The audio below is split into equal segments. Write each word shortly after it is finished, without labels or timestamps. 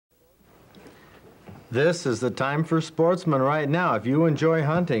This is the time for sportsmen right now. If you enjoy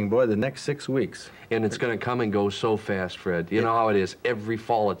hunting, boy, the next 6 weeks. And it's going to come and go so fast, Fred. You know how it is. Every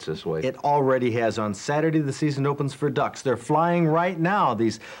fall it's this way. It already has. On Saturday, the season opens for ducks. They're flying right now.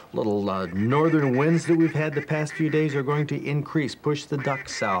 These little northern winds that we've had the past few days are going to increase, push the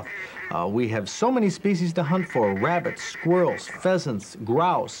ducks south. We have so many species to hunt for: rabbits, squirrels, pheasants,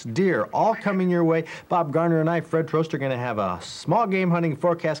 grouse, deer, all coming your way. Bob Garner and I, Fred Trost, are going to have a small game hunting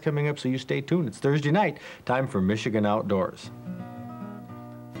forecast coming up, so you stay tuned. It's Thursday night, time for Michigan Outdoors.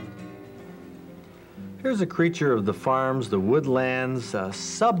 Here's a creature of the farms, the woodlands,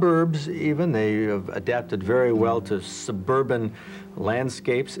 suburbs even. They have adapted very well to suburban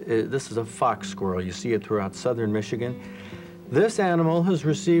landscapes. This is a fox squirrel. You see it throughout southern Michigan. This animal has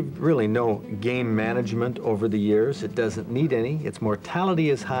received really no game management over the years. It doesn't need any. Its mortality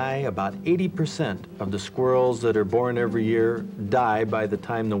is high. About 80% of the squirrels that are born every year die by the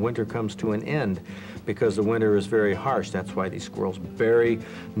time the winter comes to an end, because the winter is very harsh. That's why these squirrels bury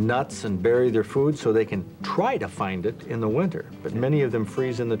nuts and bury their food so they can try to find it in the winter. But many of them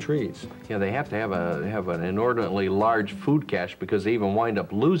freeze in the trees. Yeah, they have to have an inordinately large food cache, because they even wind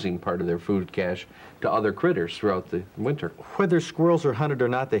up losing part of their food cache to other critters throughout the winter. Whether squirrels are hunted or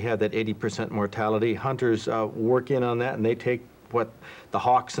not, they have that 80% mortality. Hunters work in on that, and they take what the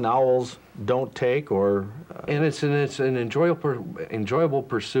hawks and owls don't take, or... And it's an enjoyable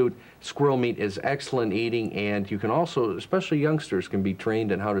pursuit. Squirrel meat is excellent eating, and you can also, especially youngsters, can be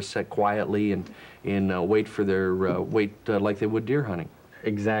trained in how to sit quietly and wait for their like they would deer hunting.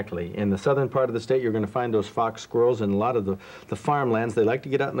 Exactly. In the southern part of the state, you're going to find those fox squirrels in a lot of the farmlands. They like to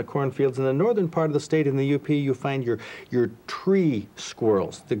get out in the cornfields. In the northern part of the state, in the UP, you find your tree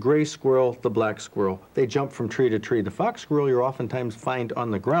squirrels, the gray squirrel, the black squirrel. They jump from tree to tree. The fox squirrel you oftentimes find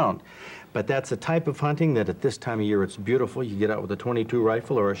on the ground. But that's a type of hunting that at this time of year, it's beautiful. You get out with a .22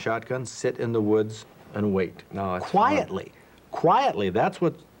 rifle or a shotgun, sit in the woods, and wait. No, it's quietly. Fun. Quietly. That's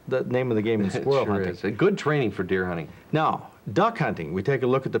what the name of the game in squirrel hunting. It sure is. Good training for deer hunting. Now, duck hunting. We take a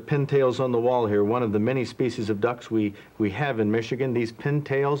look at the pintails on the wall here, one of the many species of ducks we have in Michigan. These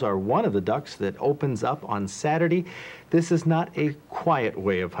pintails are one of the ducks that opens up on Saturday. This is not a quiet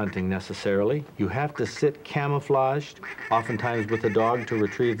way of hunting necessarily. You have to sit camouflaged, oftentimes with a dog to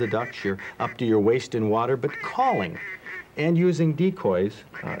retrieve the ducks. You're up to your waist in water, but calling and using decoys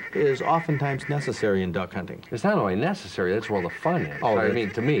is oftentimes necessary in duck hunting. It's not only necessary, that's where all the fun is. Oh, I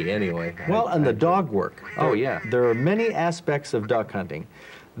mean, to me, anyway. Well, and the dog work. Oh, yeah. There are many aspects of duck hunting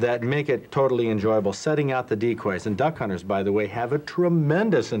that make it totally enjoyable. Setting out the decoys. And duck hunters, by the way, have a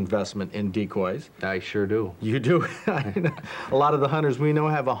tremendous investment in decoys. I sure do. You do? A lot of the hunters we know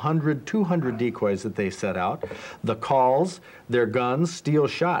have 100, 200 decoys that they set out. The calls, their guns, steel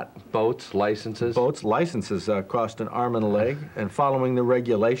shot. Boats, licenses. Boats, licenses cost an arm and a leg. And following the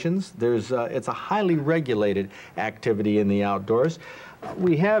regulations, it's a highly regulated activity in the outdoors.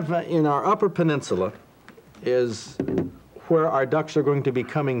 We have in our Upper Peninsula is where our ducks are going to be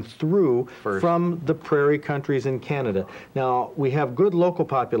coming through from the prairie countries in Canada. Now, we have good local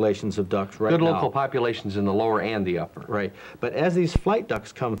populations of ducks right now. Good local populations in the lower and the upper. Right. But as these flight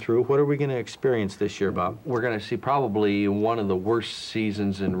ducks come through, what are we going to experience this year, Bob? We're going to see probably one of the worst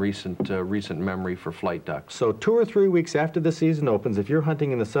seasons in recent memory for flight ducks. So 2 or 3 weeks after the season opens, if you're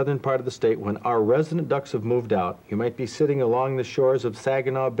hunting in the southern part of the state, when our resident ducks have moved out, you might be sitting along the shores of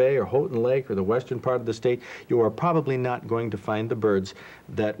Saginaw Bay or Houghton Lake or the western part of the state, you are probably not going to find the birds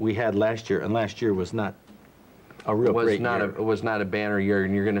that we had last year, and last year was not a real great year. It was not a banner year,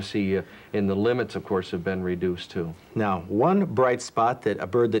 and you're going to see, and the limits, of course, have been reduced too. Now, one bright spot, that a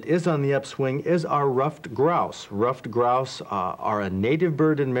bird that is on the upswing, is our ruffed grouse. Ruffed grouse are a native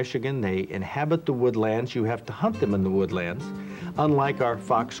bird in Michigan. They inhabit the woodlands. You have to hunt them in the woodlands, unlike our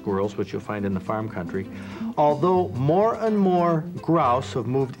fox squirrels, which you'll find in the farm country. Although more and more grouse have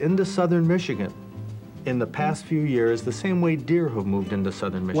moved into southern Michigan in the past few years, the same way deer have moved into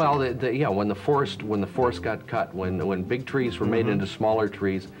southern Michigan. Well, yeah, when the forest got cut, when big trees were made into smaller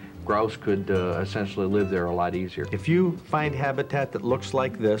trees, grouse could essentially live there a lot easier. If you find habitat that looks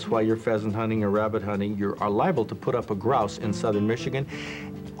like this while you're pheasant hunting or rabbit hunting, you are liable to put up a grouse in southern Michigan.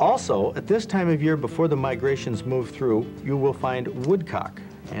 Also, at this time of year, before the migrations move through, you will find woodcock.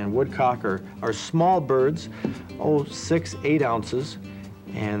 And woodcock are small birds, 6, 8 ounces,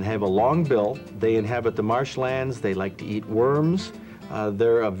 and have a long bill. They inhabit the marshlands. They like to eat worms.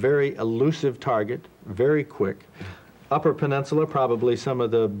 They're a very elusive target, very quick. Upper Peninsula, probably some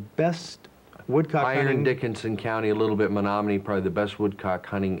of the best woodcock hunting. Iron-Dickinson County, a little bit Menominee, probably the best woodcock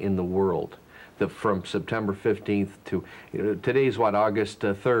hunting in the world. From September 15th to, today's what, August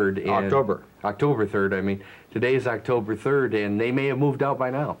 3rd? October. October 3rd, I mean. Today is October 3rd, and they may have moved out by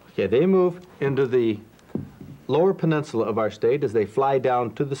now. Yeah, they move into the lower peninsula of our state as they fly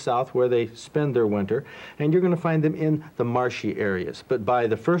down to the south where they spend their winter, and you're going to find them in the marshy areas. But by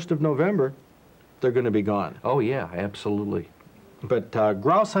the 1st of November, they're going to be gone. Oh yeah, absolutely. But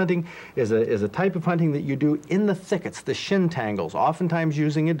grouse hunting is a type of hunting that you do in the thickets, the shin tangles, oftentimes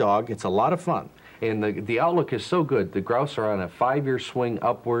using a dog. It's a lot of fun. And the outlook is so good. The grouse are on a 5-year swing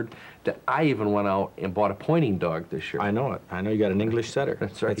upward that I even went out and bought a pointing dog this year. I know it. I know you got an English setter.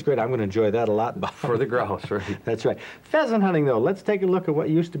 That's right. That's great. I'm going to enjoy that a lot, Bob. For the grouse, right? That's right. Pheasant hunting, though. Let's take a look at what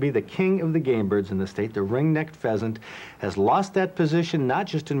used to be the king of the game birds in the state. The ring-necked pheasant has lost that position not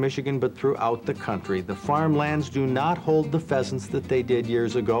just in Michigan, but throughout the country. The farmlands do not hold the pheasants that they did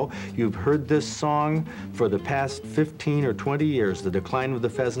years ago. You've heard this song for the past 15 or 20 years, the decline of the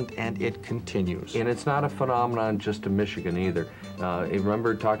pheasant, and it continues. And it's not a phenomenon just in Michigan either. I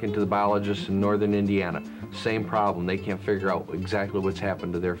remember talking to the biologists in northern Indiana. Same problem. They can't figure out exactly what's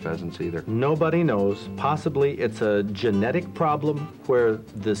happened to their pheasants either. Nobody knows. Possibly it's a genetic problem where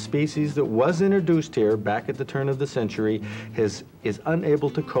the species that was introduced here back at the turn of the century is unable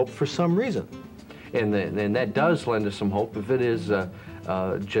to cope for some reason. And that does lend us some hope. If it is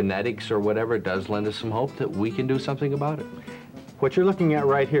genetics or whatever, it does lend us some hope that we can do something about it. What you're looking at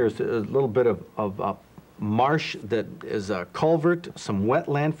right here is a little bit of marsh that is a culvert, some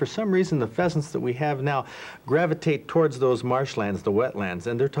wetland. For some reason, the pheasants that we have now gravitate towards those marshlands, the wetlands,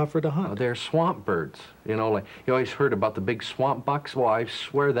 and they're tougher to hunt. They're swamp birds. You know, like you always heard about the big swamp bucks. Well, I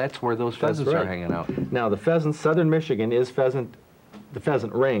swear that's where those pheasants are hanging out. Now, the pheasants, southern Michigan is the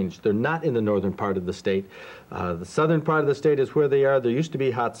pheasant range. They're not in the northern part of the state. The southern part of the state is where they are. There used to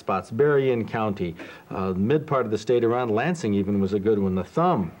be hot spots. Berrien County, the mid part of the state around Lansing even was a good one. The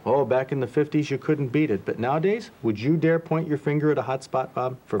Thumb, oh, back in the 50s you couldn't beat it. But nowadays, would you dare point your finger at a hot spot,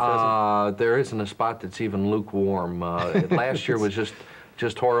 Bob, for pheasant? There isn't a spot that's even lukewarm. Last year was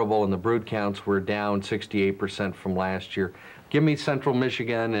just horrible, and the brood counts were down 68% from last year. Give me central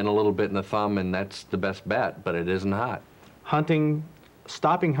Michigan and a little bit in the Thumb, and that's the best bet, but it isn't hot.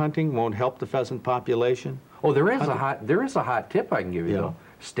 Stopping hunting won't help the pheasant population. Oh, there is a hot tip I can give you, though.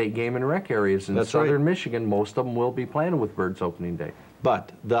 State game and rec areas in southern Michigan, most of them will be planted with birds opening day.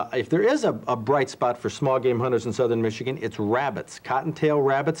 But if there is a bright spot for small game hunters in southern Michigan, it's rabbits. Cottontail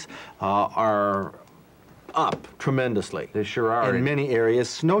rabbits are up tremendously. They sure are. In many areas.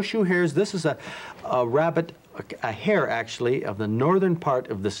 Snowshoe hares, this is a rabbit, a hare actually, of the northern part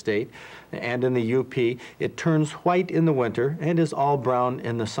of the state and in the UP. It turns white in the winter and is all brown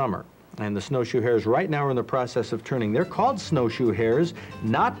in the summer. And the snowshoe hares right now are in the process of turning. They're called snowshoe hares,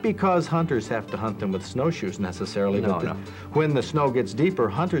 not because hunters have to hunt them with snowshoes necessarily, but when the snow gets deeper,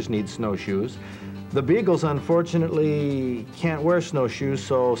 hunters need snowshoes. The beagles, unfortunately, can't wear snowshoes,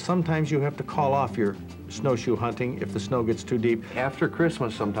 so sometimes you have to call off your snowshoe hunting if the snow gets too deep. After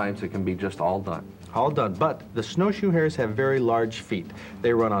Christmas, sometimes it can be just all done. All done, but the snowshoe hares have very large feet.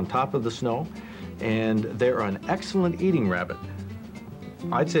 They run on top of the snow, and they're an excellent eating rabbit.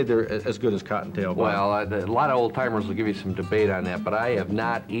 I'd say they're as good as cottontail. Well, a lot of old timers will give you some debate on that, but I have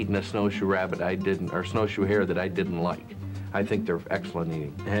not eaten a snowshoe rabbit or snowshoe hare that I didn't like. I think they're excellent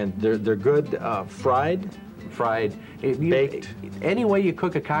eating. And they're good fried? Fried, baked. Any way you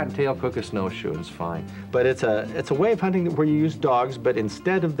cook a cottontail, cook a snowshoe is fine. But it's a way of hunting where you use dogs, but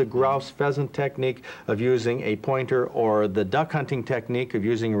instead of the grouse pheasant technique of using a pointer or the duck hunting technique of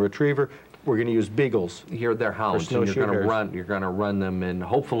using a retriever, we're going to use beagles. They're hounds, and you're going to run them in,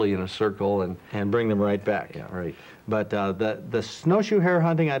 hopefully in a circle, and bring them right back. Yeah, right. But the snowshoe hare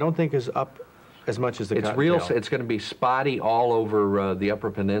hunting, I don't think is up as much as the cottontail. It's going to be spotty all over the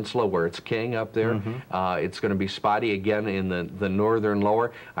Upper Peninsula where it's king up there. It's going to be spotty again in the northern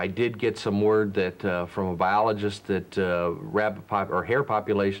lower. I did get some word that from a biologist that hare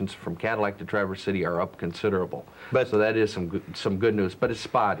populations from Cadillac to Traverse City are up considerable. So that is some good news, but it's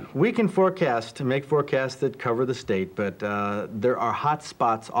spotty. We can make forecasts that cover the state, but there are hot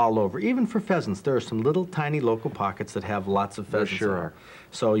spots all over. Even for pheasants, there are some little tiny local pockets that have lots of pheasants. There sure are.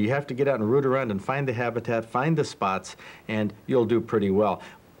 So you have to get out and root around and find the habitat, find the spots, and you'll do pretty well.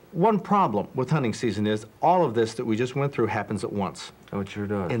 One problem with hunting season is all of this that we just went through happens at once. Oh, it sure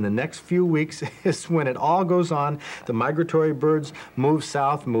does. In the next few weeks is when it all goes on. The migratory birds move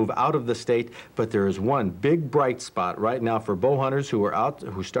south, move out of the state, but there is one big bright spot right now for bow hunters who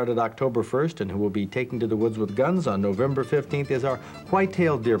started October 1st and who will be taking to the woods with guns on November 15th is our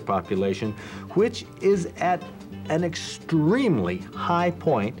white-tailed deer population, which is at an extremely high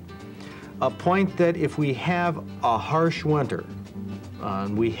point, a point that if we have a harsh winter,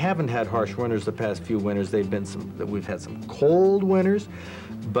 we haven't had harsh winters the past few winters. We've had some cold winters,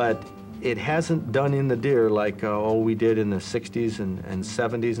 but it hasn't done in the deer like, we did in the 60s and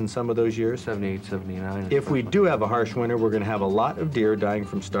 70s in some of those years. 78, 79. If we do have a harsh winter, we're going to have a lot of deer dying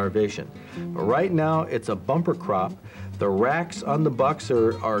from starvation. But right now, it's a bumper crop. The racks on the bucks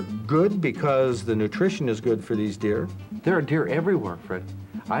are good because the nutrition is good for these deer. There are deer everywhere, Fred.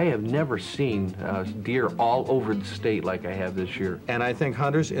 I have never seen deer all over the state like I have this year. And I think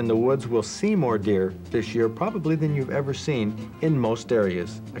hunters in the woods will see more deer this year probably than you've ever seen in most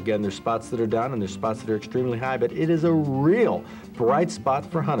areas. Again, there's spots that are down and there's spots that are extremely high, but it is a real bright spot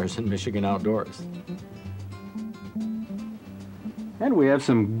for hunters in Michigan outdoors. And we have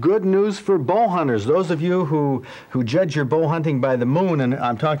some good news for bow hunters. Those of you who judge your bow hunting by the moon, and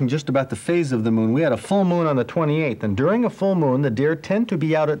I'm talking just about the phase of the moon. We had a full moon on the 28th, and during a full moon, the deer tend to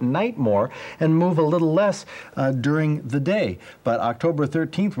be out at night more and move a little less during the day. But October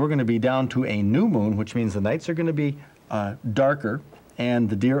 13th, we're going to be down to a new moon, which means the nights are going to be darker, and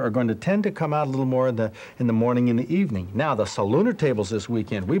the deer are going to tend to come out a little more in the morning and the evening. Now, the salooner tables this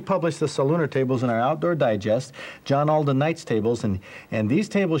weekend. We published the salooner tables in our Outdoor Digest, John Alden Nights tables, and these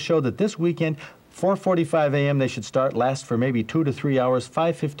tables show that this weekend, 4:45 a.m. they should start, last for maybe 2 to 3 hours,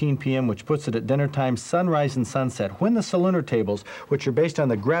 5:15 p.m., which puts it at dinner time, sunrise and sunset. When the salooner tables, which are based on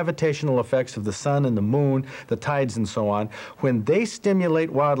the gravitational effects of the sun and the moon, the tides and so on, when they stimulate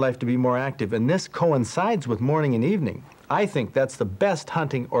wildlife to be more active, and this coincides with morning and evening, I think that's the best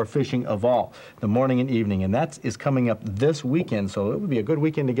hunting or fishing of all, the morning and evening, and that is coming up this weekend, so it would be a good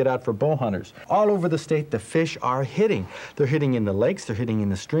weekend to get out for bow hunters. All over the state, the fish are hitting. They're hitting in the lakes, they're hitting in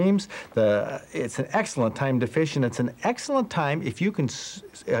the streams. It's an excellent time to fish, and it's an excellent time if you can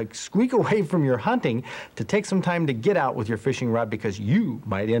squeak away from your hunting to take some time to get out with your fishing rod, because you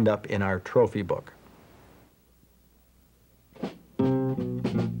might end up in our trophy book.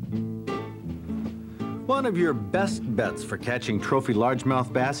 One of your best bets for catching trophy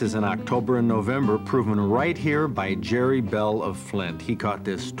largemouth bass is in October and November, proven right here by Jerry Bell of Flint. He caught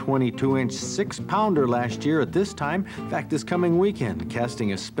this 22-inch 6-pounder last year at this time, in fact, this coming weekend,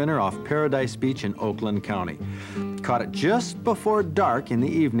 casting a spinner off Paradise Beach in Oakland County. Caught it just before dark in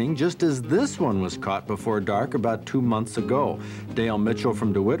the evening, just as this one was caught before dark about 2 months ago. Dale Mitchell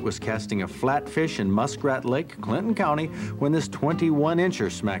from DeWitt was casting a flatfish in Muskrat Lake, Clinton County, when this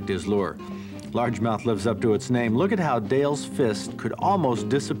 21-incher smacked his lure. Largemouth lives up to its name. Look at how Dale's fist could almost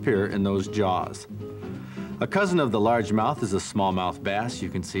disappear in those jaws. A cousin of the largemouth is a smallmouth bass. You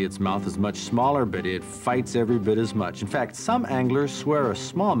can see its mouth is much smaller, but it fights every bit as much. In fact, some anglers swear a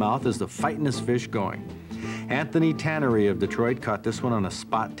smallmouth is the fightingest fish going. Anthony Tannery of Detroit caught this one on a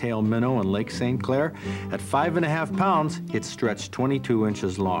spot-tail minnow in Lake St. Clair. At 5.5 pounds, it stretched 22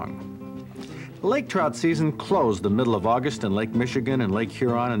 inches long. Lake trout season closed the middle of August in Lake Michigan and Lake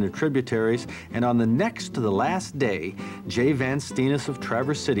Huron and their tributaries, and on the next to the last day, Jay Van Steenis of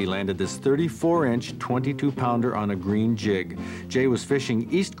Traverse City landed this 34-inch 22-pounder on a green jig. Jay was fishing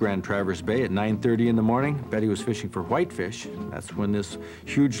East Grand Traverse Bay at 9:30 in the morning. Bet he was fishing for whitefish. That's when this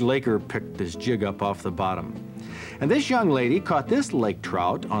huge laker picked this jig up off the bottom. And this young lady caught this lake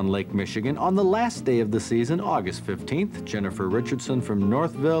trout on Lake Michigan on the last day of the season, August 15th. Jennifer Richardson from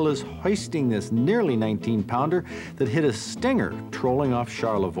Northville is hoisting this nearly 19-pounder that hit a stinger trolling off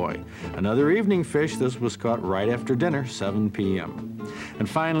Charlevoix. Another evening fish. This was caught right after dinner, 7 p.m. And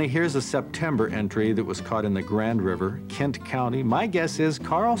finally, here's a September entry that was caught in the Grand River, Kent County. My guess is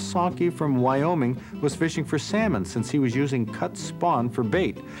Carl Sonke from Wyoming was fishing for salmon since he was using cut spawn for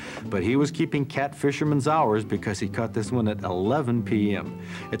bait. But he was keeping cat fisherman's hours because he caught this one at 11 p.m.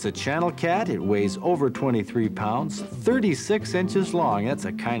 It's a channel cat. It weighs over 23 pounds, 36 inches long. That's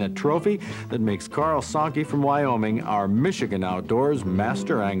a kind of trophy that makes Carl Sonke from Wyoming our Michigan Outdoors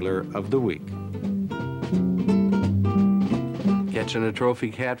Master Angler of the Week. Catching a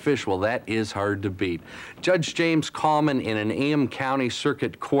trophy catfish, well, that is hard to beat. Judge James Coleman, in an AM County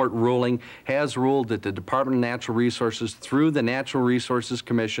Circuit Court ruling, has ruled that the Department of Natural Resources, through the Natural Resources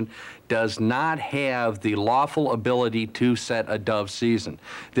Commission, does not have the lawful ability to set a dove season.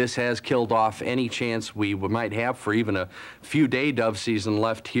 This has killed off any chance we might have for even a few-day dove season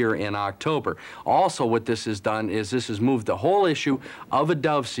left here in October. Also, what this has done is this has moved the whole issue of a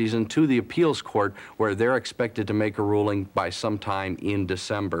dove season to the appeals court, where they're expected to make a ruling by sometime in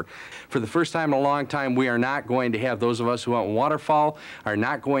December. For the first time in a long time, we are not going to have, those of us who hunt waterfowl, are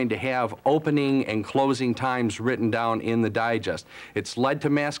not going to have opening and closing times written down in the digest. It's led to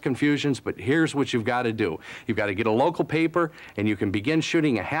mass confusions, but here's what you've got to do. You've got to get a local paper, and you can begin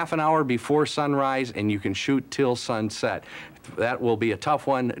shooting a half an hour before sunrise, and you can shoot till sunset. That will be a tough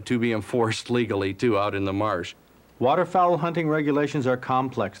one to be enforced legally, too, out in the marsh. Waterfowl hunting regulations are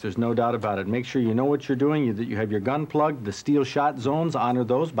complex, there's no doubt about it. Make sure you know what you're doing, that you have your gun plugged. The steel shot zones, honor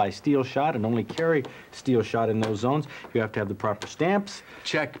those by steel shot and only carry steel shot in those zones. You have to have the proper stamps.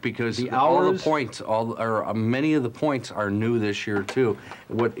 Check, because The all hours. the points, many of the points are new this year too,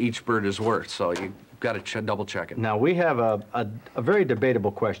 what each bird is worth, so you got to double check it. Now, we have a very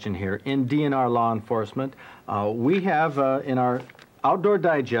debatable question here. In DNR law enforcement, we have in our Outdoor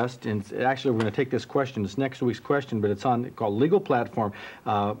Digest, and actually we're going to take this question, it's next week's question, but it's called Legal Platform.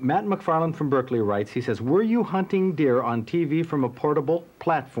 Matt McFarland from Berkeley writes, he says, were you hunting deer on TV from a portable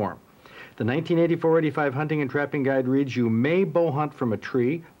platform? The 1984-85 Hunting and Trapping Guide reads, you may bow hunt from a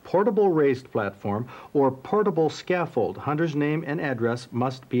tree, portable raised platform, or portable scaffold. Hunter's name and address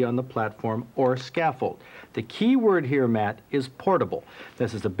must be on the platform or scaffold. The key word here, Matt, is portable.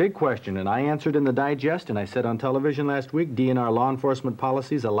 This is a big question, and I answered in the digest, and I said on television last week, DNR law enforcement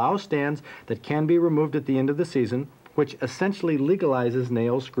policies allow stands that can be removed at the end of the season, which essentially legalizes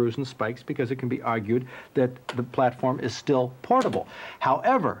nails, screws, and spikes, because it can be argued that the platform is still portable.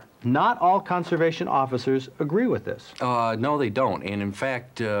 However, not all conservation officers agree with this. No, they don't. And in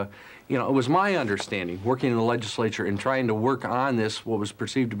fact, you know, it was my understanding, working in the legislature and trying to work on this, what was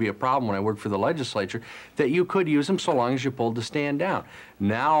perceived to be a problem when I worked for the legislature, that you could use them so long as you pulled the stand down.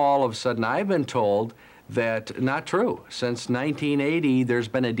 Now, all of a sudden, I've been told that not true. Since 1980, there's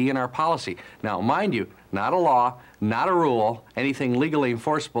been a DNR policy. Now, mind you, not a law, not a rule, anything legally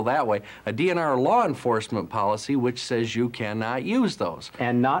enforceable that way, a DNR law enforcement policy which says you cannot use those.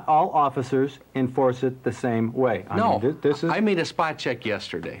 And not all officers enforce it the same way. I made a spot check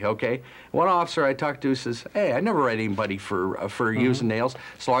yesterday, okay? One officer I talked to says, hey, I never write anybody for using nails,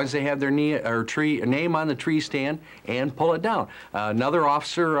 as long as they have their name on the tree stand and pull it down. Another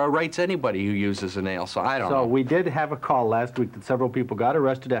officer writes anybody who uses a nail, so I don't know. So we did have a call last week that several people got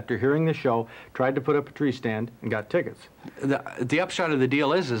arrested after hearing the show, tried to put up a tree stand, and got tickets. The upshot of the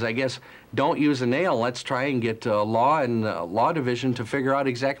deal is I guess, don't use a nail. Let's try and get law and law division to figure out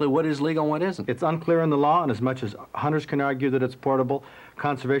exactly what is legal and what isn't. It's unclear in the law, and as much as hunters can argue that it's portable,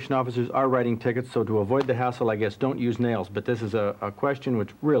 conservation officers are writing tickets, so to avoid the hassle, I guess, don't use nails. But this is a question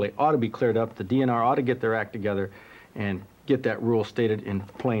which really ought to be cleared up. The DNR ought to get their act together and get that rule stated in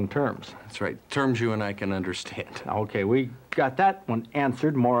plain terms. That's right. Terms you and I can understand. Okay, we got that one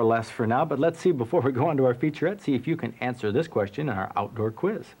answered more or less for now, but let's see, before we go on to our featurette, see if you can answer this question in our outdoor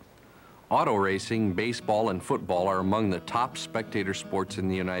quiz. Auto racing, baseball, and football are among the top spectator sports in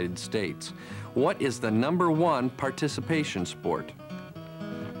the United States. What is the #1 participation sport?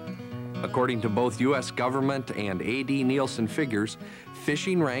 According to both U.S. government and A.D. Nielsen figures,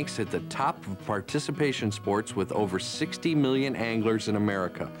 fishing ranks at the top of participation sports with over 60 million anglers in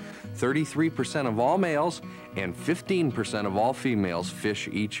America. 33% of all males and 15% of all females fish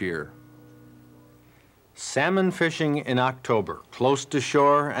each year. Salmon fishing in October. Close to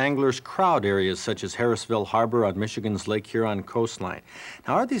shore, anglers crowd areas such as Harrisville Harbor on Michigan's Lake Huron coastline.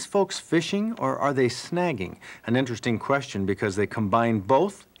 Now, are these folks fishing or are they snagging? An interesting question because they combine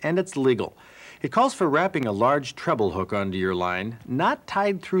both and it's legal. It calls for wrapping a large treble hook onto your line, not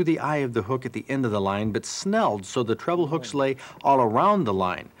tied through the eye of the hook at the end of the line, but snelled so the treble hooks lay all around the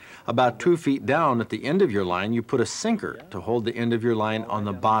line. About 2 feet down at the end of your line, you put a sinker to hold the end of your line on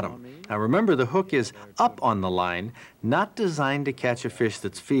the bottom. Now remember, the hook is up on the line, not designed to catch a fish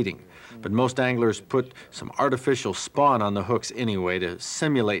that's feeding. But most anglers put some artificial spawn on the hooks anyway to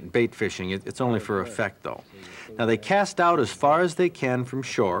simulate bait fishing. It's only for effect, though. Now, they cast out as far as they can from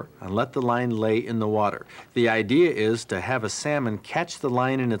shore and let the line lay in the water. The idea is to have a salmon catch the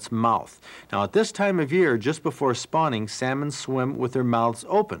line in its mouth. Now, at this time of year, just before spawning, salmon swim with their mouths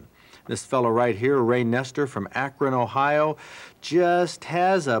open. This fellow right here, Ray Nestor from Akron, Ohio, just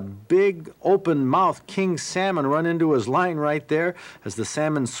has a big open mouth king salmon run into his line right there. As the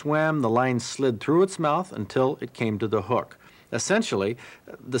salmon swam, the line slid through its mouth until it came to the hook. Essentially,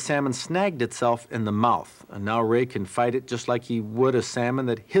 the salmon snagged itself in the mouth, and now Ray can fight it just like he would a salmon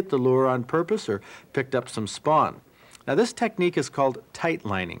that hit the lure on purpose or picked up some spawn. Now, this technique is called tight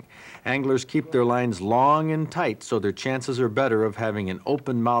lining. Anglers keep their lines long and tight so their chances are better of having an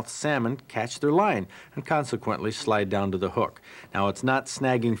open-mouthed salmon catch their line and consequently slide down to the hook. Now, it's not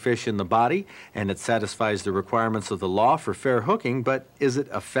snagging fish in the body, and it satisfies the requirements of the law for fair hooking, but is it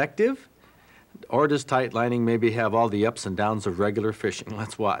effective? Or does tight lining maybe have all the ups and downs of regular fishing?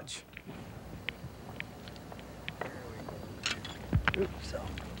 Let's watch. Oops, I'll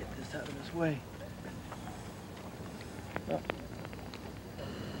get this out of his way.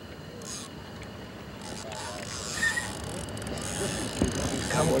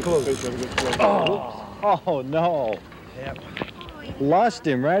 Come close. Oh no. Yep. Lost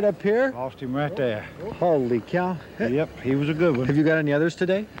him right up here? Lost him right there. Holy cow. Yep, he was a good one. Have you got any others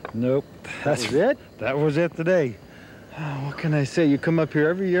today? Nope. That's it? That was it today. Oh, what can I say? You come up here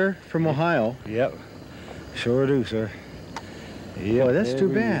every year from Ohio. Yep. Sure do, sir. Yep, Boy, that's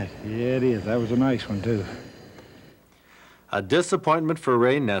too bad. Yeah, it is. That was a nice one, too. A disappointment for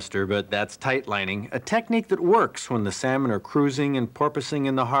Ray Nestor, but that's tight lining, a technique that works when the salmon are cruising and porpoising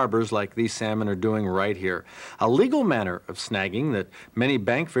in the harbors like these salmon are doing right here. A legal manner of snagging that many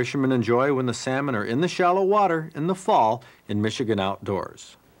bank fishermen enjoy when the salmon are in the shallow water in the fall in Michigan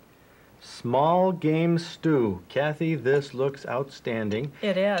outdoors. Small game stew. Kathy, this looks outstanding.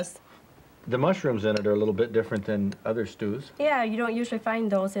 It is. The mushrooms in it are a little bit different than other stews. Yeah, you don't usually find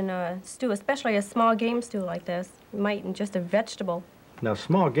those in a stew, especially a small game stew like this. You might in just a vegetable Now,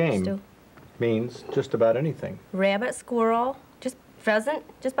 small game stew. means just about anything. Rabbit, squirrel, just pheasant,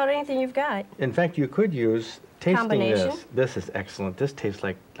 just about anything you've got. In fact, you could use tasting Combination. this. This is excellent. This tastes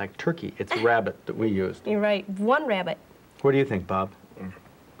like turkey. It's rabbit that we used. You're right, one rabbit. What do you think, Bob?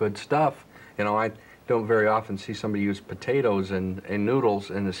 Good stuff. You know, I don't very often see somebody use potatoes and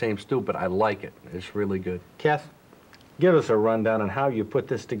noodles in the same stew, but I like it. It's really good. Kath, give us a rundown on how you put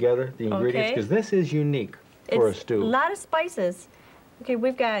this together, the ingredients, Okay. because this is unique for a It's stew. a lot of spices. Okay,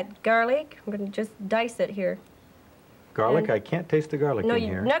 we've got garlic. I'm going to just dice it here. Garlic, and- I can't taste the garlic No, in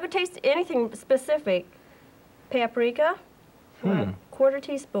you're here. not going to taste anything specific. Paprika, a quarter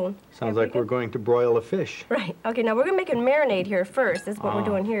teaspoon. Sounds like paprika. we're going to broil a fish. Right. Okay, now we're going to make a marinade here first. That's what we're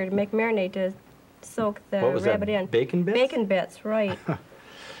doing here, to make marinade to soak the What was rabbit that, in. bacon bits? Bacon bits, right.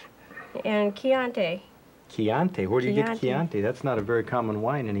 And Chianti. Chianti. Where do you get Chianti. Chianti? That's not a very common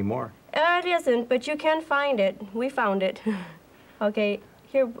wine anymore. It isn't, but you can find it. We found it. Okay,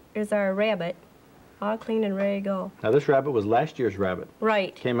 here is our rabbit, all clean and ready to go. Now, this rabbit was last year's rabbit.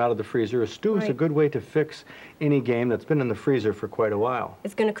 Right. Came out of the freezer. A stew is a Right. good way to fix any game that's been in the freezer for quite a while.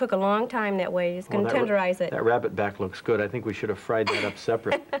 It's going to cook a long time that way. It's going to Well, tenderize it. That rabbit back looks good. I think we should have fried that up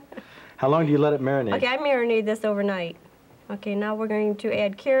separate. How long do you let it marinate? Okay, I marinate this overnight. Okay, now we're going to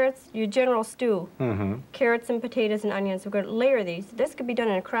add carrots, your general stew. Mm-hmm. Carrots and potatoes and onions. We're going to layer these. This could be done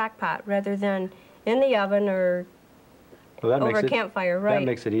in a crock pot rather than in the oven or Well, that over makes a it, campfire, That right.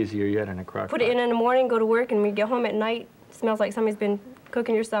 makes it easier yet in a crock Put pot. it in the morning, go to work, and when you get home at night, it smells like somebody's been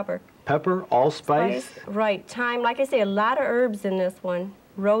cooking your supper. Pepper, allspice, Right, thyme. Like I say, a lot of herbs in this one.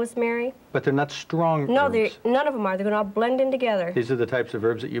 Rosemary. but they're not strong No, herbs. none of them are. They're going to all blend in together. These are the types of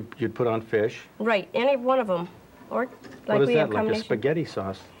herbs that you'd put on fish. Right, any one of them. Or like What is we that, have like a combination. spaghetti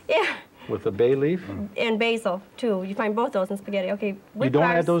sauce Yeah, with a bay leaf? and basil too. You find both those in spaghetti. Okay. You don't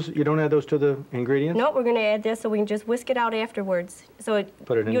add those. You don't add those to the ingredients. No, we're going to add this so we can just whisk it out afterwards. So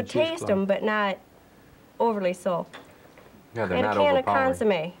Put it in you'll the taste cheesecloth. them, but not overly so. Yeah, they're And a not can of overpowering.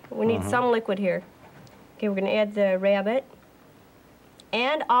 consomme. We need some liquid here. Okay, we're going to add the rabbit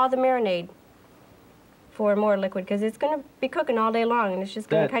and all the marinade for more liquid because it's going to be cooking all day long and it's just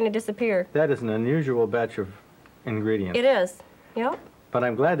going That- to kind of disappear. That is an unusual batch of ingredients. It is. Yep. But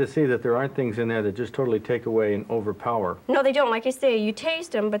I'm glad to see that there aren't things in there that just totally take away and overpower. No, they don't. Like I say, you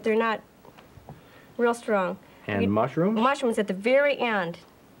taste them, but they're not real strong. And You- mushrooms. Mushrooms at the very end,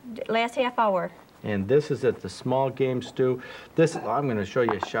 last half hour. And this is at the small game stew. This, I'm going to show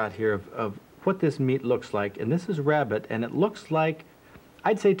you a shot here of what this meat looks like. And this is rabbit, and it looks like,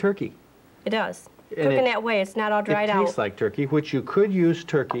 I'd say turkey. It does. And Cooking it- that way, it's not all dried it tastes out. like turkey, which you could use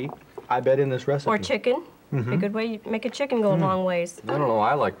turkey, I bet, in this recipe. Or chicken. A good way, make a chicken go a long ways. I don't know,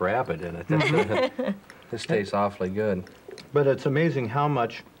 I like rabbit in it. This tastes awfully good. But it's amazing how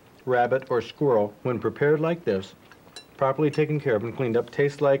much rabbit or squirrel, when prepared like this, properly taken care of and cleaned up,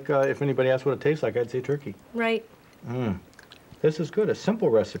 tastes like, if anybody asks what it tastes like, I'd say turkey. Right. This is good, a simple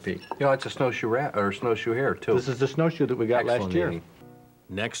recipe. You know, it's a snowshoe hare, too. This is the snowshoe that we got last Excellent year. eating.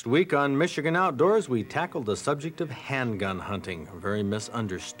 Next week on Michigan Outdoors, we tackled the subject of handgun hunting, a very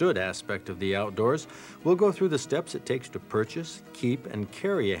misunderstood aspect of the outdoors. We'll go through the steps it takes to purchase, keep, and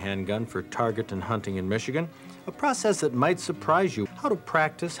carry a handgun for target and hunting in Michigan, a process that might surprise you, how to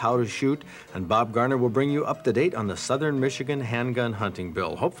practice, how to shoot, and Bob Garner will bring you up to date on the Southern Michigan handgun hunting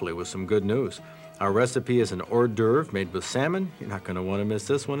bill, hopefully with some good news. Our recipe is an hors d'oeuvre made with salmon. You're not going to want to miss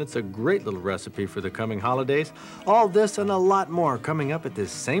this one. It's a great little recipe for the coming holidays. All this and a lot more coming up at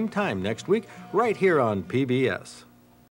this same time next week, right here on PBS.